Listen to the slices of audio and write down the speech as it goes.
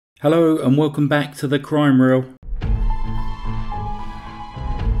Hello and welcome back to the Crime Reel.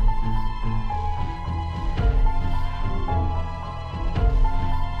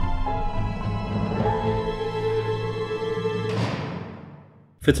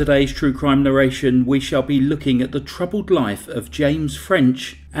 For today's true crime narration, we shall be looking at the troubled life of James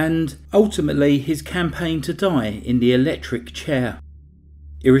French and ultimately his campaign to die in the electric chair.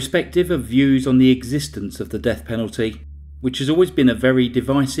 Irrespective of views on the existence of the death penalty, which has always been a very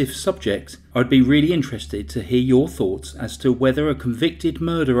divisive subject, I'd be really interested to hear your thoughts as to whether a convicted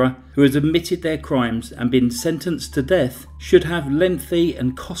murderer who has admitted their crimes and been sentenced to death should have lengthy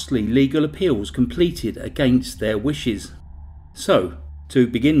and costly legal appeals completed against their wishes. So, to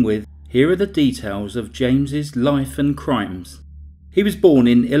begin with, here are the details of James's life and crimes. He was born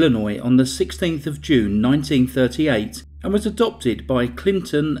in Illinois on the 16th of June 1938 and was adopted by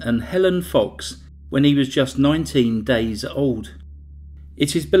Clinton and Helen Fox when he was just 19 days old.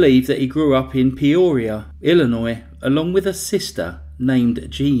 It is believed that he grew up in Peoria, Illinois, along with a sister named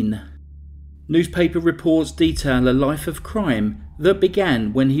Jean. Newspaper reports detail a life of crime that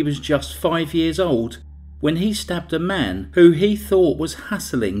began when he was just 5 years old, when he stabbed a man who he thought was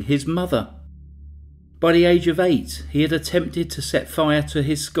hassling his mother. By the age of 8, he had attempted to set fire to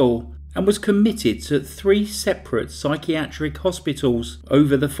his school and was committed to 3 separate psychiatric hospitals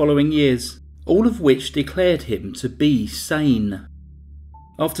over the following years, all of which declared him to be sane.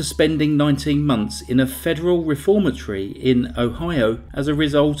 After spending 19 months in a federal reformatory in Ohio as a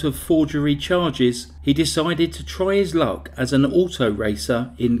result of forgery charges, he decided to try his luck as an auto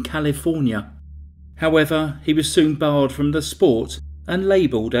racer in California. However, he was soon barred from the sport and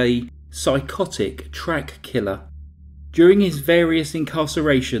labelled a psychotic track killer. During his various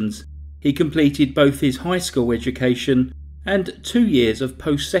incarcerations, he completed both his high school education and 2 years of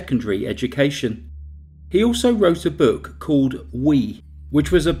post-secondary education. He also wrote a book called We,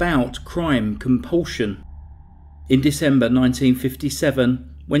 which was about crime compulsion. In December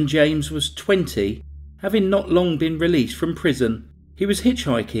 1957, when James was 20, having not long been released from prison, he was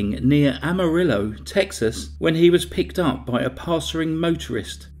hitchhiking near Amarillo, Texas, when he was picked up by a passing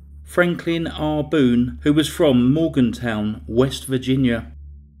motorist, Franklin R. Boone, who was from Morgantown, West Virginia.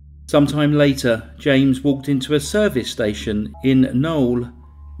 Sometime later, James walked into a service station in Knoll,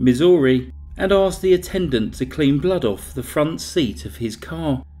 Missouri, and asked the attendant to clean blood off the front seat of his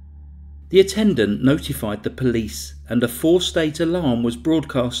car. The attendant notified the police and a 4-state alarm was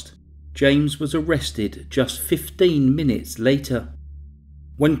broadcast. James was arrested just 15 minutes later.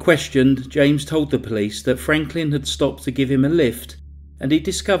 When questioned, James told the police that Franklin had stopped to give him a lift, and he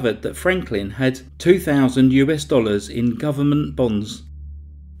discovered that Franklin had $2,000 in government bonds.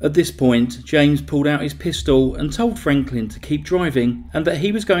 At this point, James pulled out his pistol and told Franklin to keep driving and that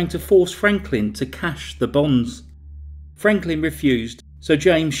he was going to force Franklin to cash the bonds. Franklin refused, so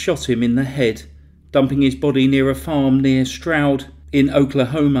James shot him in the head, dumping his body near a farm near Stroud in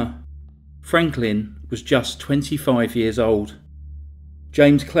Oklahoma. Franklin was just 25 years old.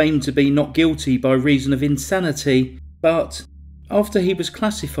 James claimed to be not guilty by reason of insanity, but after he was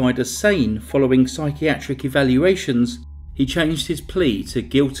classified as sane following psychiatric evaluations, he changed his plea to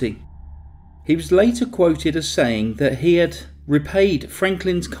guilty. He was later quoted as saying that he had repaid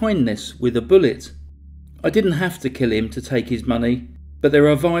Franklin's kindness with a bullet. "I didn't have to kill him to take his money, but there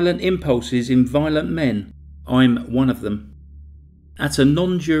are violent impulses in violent men. I'm one of them." At a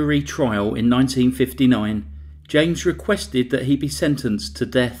non-jury trial in 1959, James requested that he be sentenced to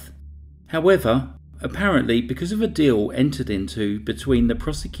death. However, apparently because of a deal entered into between the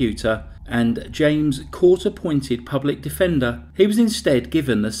prosecutor and James' court-appointed public defender, he was instead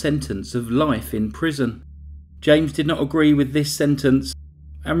given a sentence of life in prison. James did not agree with this sentence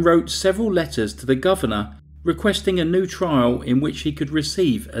and wrote several letters to the governor requesting a new trial in which he could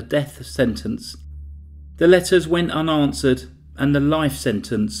receive a death sentence. The letters went unanswered and the life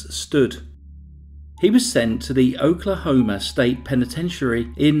sentence stood. He was sent to the Oklahoma State Penitentiary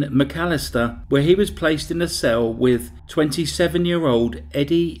in McAlester, where he was placed in a cell with 27-year-old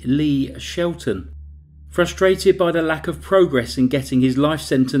Eddie Lee Shelton. Frustrated by the lack of progress in getting his life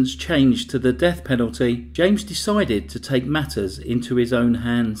sentence changed to the death penalty, James decided to take matters into his own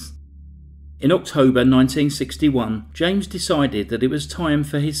hands. In October 1961, James decided that it was time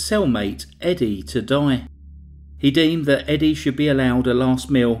for his cellmate Eddie to die. He deemed that Eddie should be allowed a last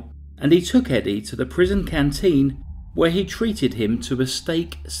meal, and he took Eddie to the prison canteen where he treated him to a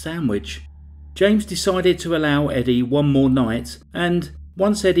steak sandwich. James decided to allow Eddie one more night, and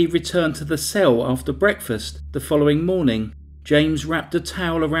once Eddie returned to the cell after breakfast the following morning, James wrapped a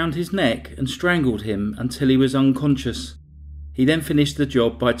towel around his neck and strangled him until he was unconscious. He then finished the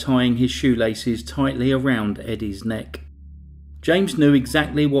job by tying his shoelaces tightly around Eddie's neck. James knew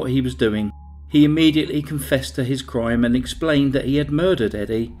exactly what he was doing. He immediately confessed to his crime and explained that he had murdered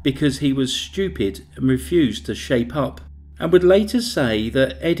Eddie because he was stupid and refused to shape up, and would later say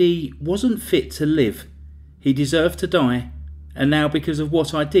that Eddie wasn't fit to live. He deserved to die, and now because of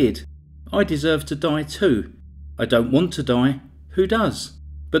what I did, I deserve to die too. I don't want to die. Who does?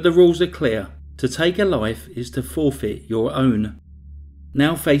 But the rules are clear. To take a life is to forfeit your own.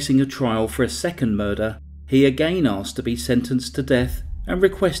 Now facing a trial for a second murder, he again asked to be sentenced to death and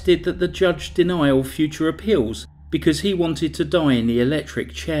requested that the judge deny all future appeals because he wanted to die in the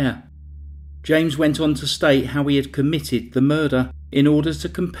electric chair. James went on to state how he had committed the murder in order to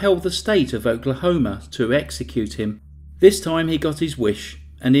compel the state of Oklahoma to execute him. This time he got his wish,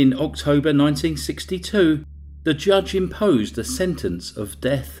 and in October 1962, the judge imposed a sentence of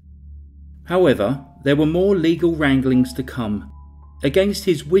death. However, there were more legal wranglings to come. Against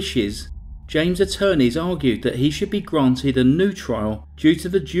his wishes, James' attorneys argued that he should be granted a new trial due to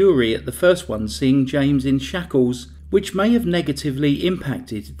the jury at the first one seeing James in shackles, which may have negatively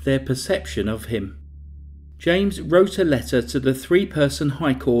impacted their perception of him. James wrote a letter to the three-person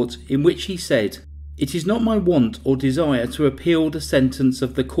High Court in which he said, "It is not my want or desire to appeal the sentence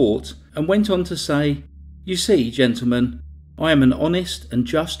of the court," and went on to say, "You see, gentlemen, I am an honest and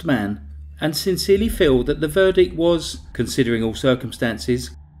just man, and sincerely feel that the verdict was, considering all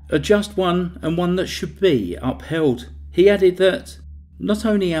circumstances, a just one and one that should be upheld." He added that, "Not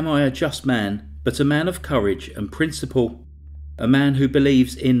only am I a just man, but a man of courage and principle, a man who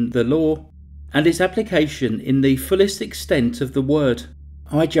believes in the law and its application in the fullest extent of the word.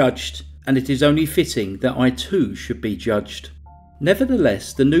 I judged, and it is only fitting that I too should be judged."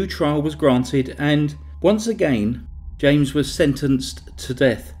 Nevertheless, the new trial was granted and, once again, James was sentenced to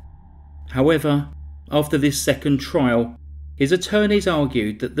death. However, after this second trial, his attorneys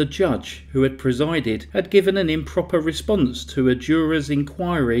argued that the judge who had presided had given an improper response to a juror's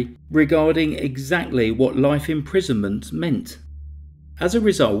inquiry regarding exactly what life imprisonment meant. As a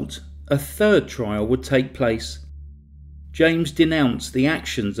result, a third trial would take place. James denounced the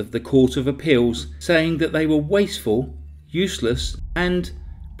actions of the Court of Appeals, saying that they were wasteful, useless, and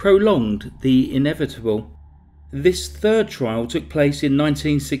prolonged the inevitable. This third trial took place in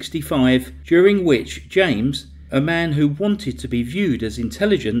 1965, during which James, a man who wanted to be viewed as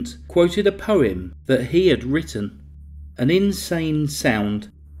intelligent, quoted a poem that he had written. "An insane sound,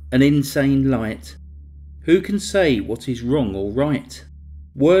 an insane light. Who can say what is wrong or right?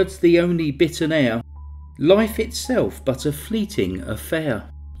 Words the only bit and air, life itself but a fleeting affair."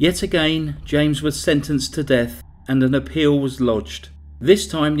 Yet again, James was sentenced to death and an appeal was lodged. This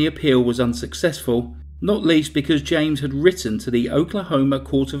time the appeal was unsuccessful, not least because James had written to the Oklahoma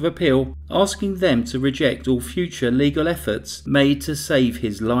Court of Appeal asking them to reject all future legal efforts made to save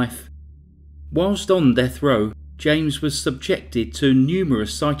his life. Whilst on death row, James was subjected to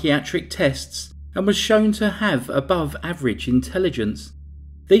numerous psychiatric tests and was shown to have above average intelligence.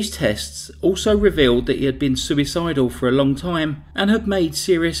 These tests also revealed that he had been suicidal for a long time and had made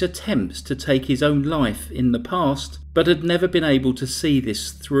serious attempts to take his own life in the past, but had never been able to see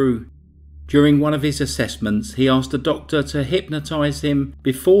this through. During one of his assessments, he asked a doctor to hypnotise him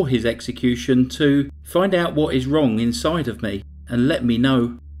before his execution to find out what is wrong inside of me and let me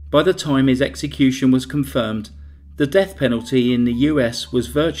know. By the time his execution was confirmed, the death penalty in the US was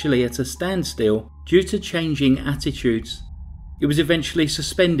virtually at a standstill due to changing attitudes. It was eventually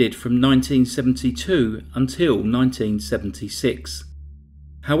suspended from 1972 until 1976.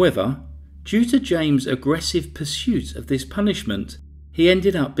 However, due to James' aggressive pursuit of this punishment, he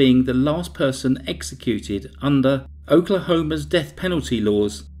ended up being the last person executed under Oklahoma's death penalty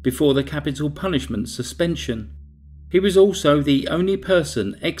laws before the capital punishment suspension. He was also the only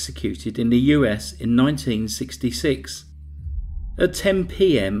person executed in the US in 1966. At 10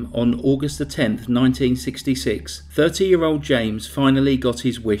 p.m. on August 10, 1966, 30-year-old James finally got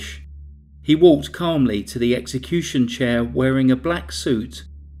his wish. He walked calmly to the execution chair wearing a black suit,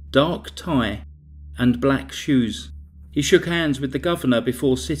 dark tie, and black shoes. He shook hands with the governor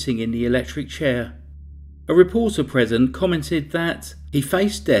before sitting in the electric chair. A reporter present commented that he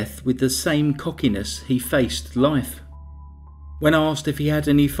faced death with the same cockiness he faced life. When asked if he had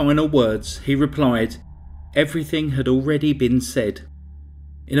any final words, he replied, "Everything had already been said."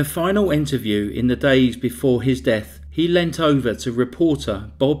 In a final interview in the days before his death, he leant over to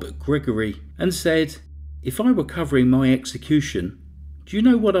reporter Bob Gregory and said, "If I were covering my execution, do you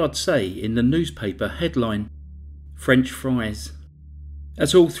know what I'd say in the newspaper headline? French fries."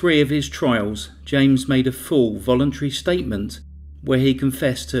 At all three of his trials, James made a full voluntary statement where he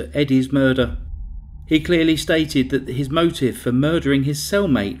confessed to Eddie's murder. He clearly stated that his motive for murdering his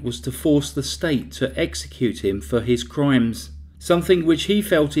cellmate was to force the state to execute him for his crimes. something which he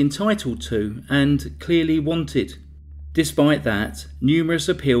felt entitled to and clearly wanted. Despite that, numerous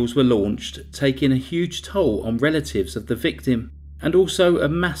appeals were launched, taking a huge toll on relatives of the victim, and also a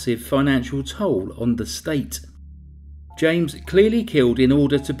massive financial toll on the state. James clearly killed in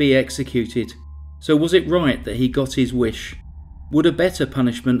order to be executed, so was it right that he got his wish? Would a better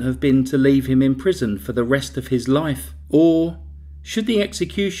punishment have been to leave him in prison for the rest of his life? Or should the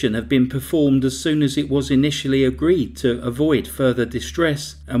execution have been performed as soon as it was initially agreed to avoid further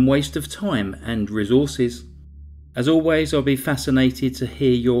distress and waste of time and resources? As always, I'll be fascinated to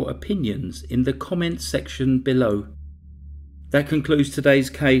hear your opinions in the comments section below. That concludes today's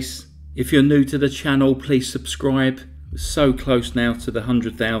case. If you're new to the channel, please subscribe. We're so close now to the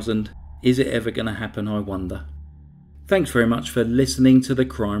 100,000. Is it ever going to happen, I wonder? Thanks very much for listening to the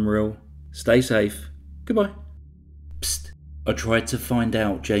Crime Reel. Stay safe. Goodbye. Psst. I tried to find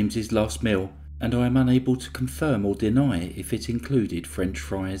out James's last meal, and I am unable to confirm or deny if it included French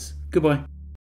fries. Goodbye.